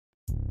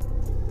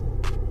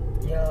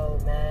Yo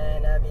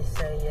man, I be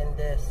saying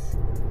this.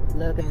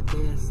 Look at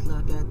this,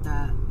 look at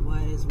that.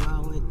 What is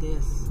wrong with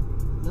this?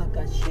 Look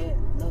at shit,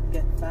 look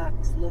at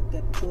facts, look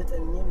at truth,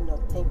 and you're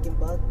not thinking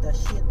about the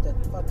shit that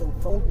fucking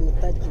phone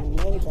booth that you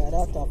know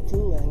that I talk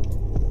to.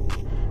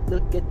 And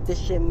look at this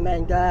shit,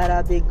 man,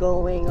 gotta be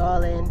going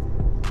all in.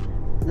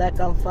 Like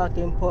I'm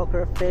fucking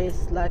poker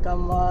face, like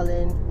I'm all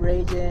in,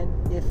 raging.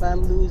 If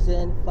I'm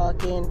losing,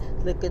 fucking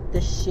look at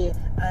this shit.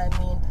 I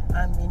mean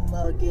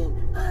mugging.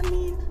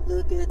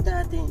 Look at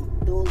that thing.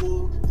 Don't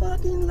lean,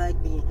 fucking like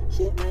me.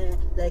 Shit, man,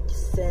 like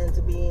sense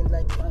being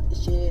like fuck the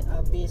shit.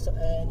 I'll be so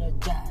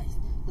energized.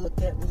 Look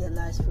at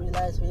realize,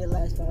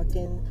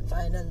 fucking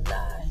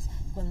finalize,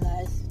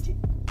 equalize.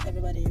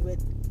 Everybody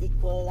with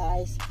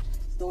equalize.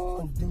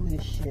 Don't do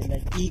this shit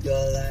like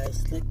eagle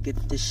eyes. Look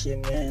at this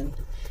shit, man.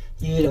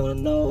 You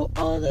don't know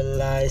all the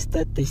lies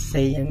that they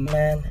saying,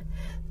 man.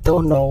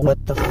 Don't know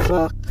what the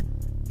fuck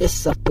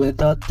is up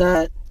with all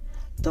that.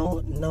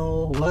 Don't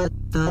know what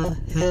the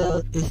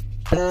hell is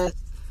that.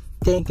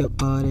 Think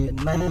about it,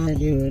 man.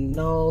 You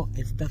know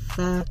it's the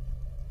fact.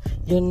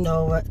 You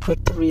know what?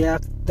 Quick to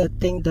react. The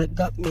thing that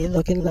got me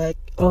looking like,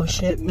 oh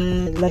shit,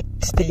 man. Like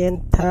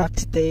staying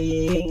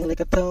like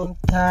a tone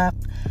tap.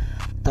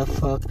 The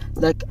fuck,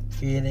 like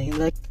feeling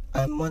like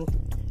I'm on.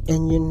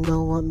 And you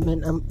know what,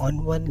 man, I'm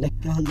on one. Like,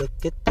 oh, look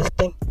at this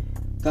thing.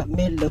 Got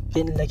me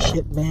looking like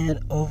shit, man.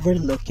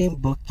 Overlooking,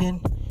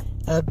 booking.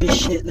 I'll be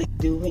shit like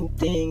doing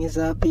things.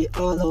 I'll be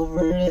all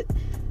over it.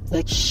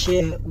 Like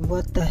shit,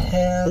 what the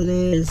hell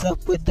is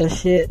up with the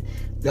shit?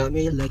 Got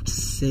me like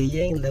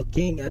saying,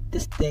 looking at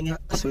this thing,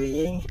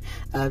 swaying.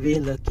 I'll be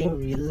looking,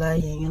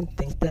 relying on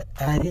things that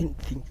I didn't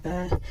think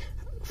that.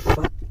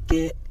 Fuck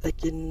it,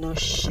 like you know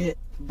shit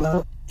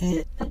about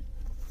it.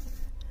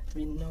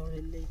 We know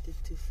related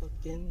to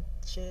fucking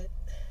shit.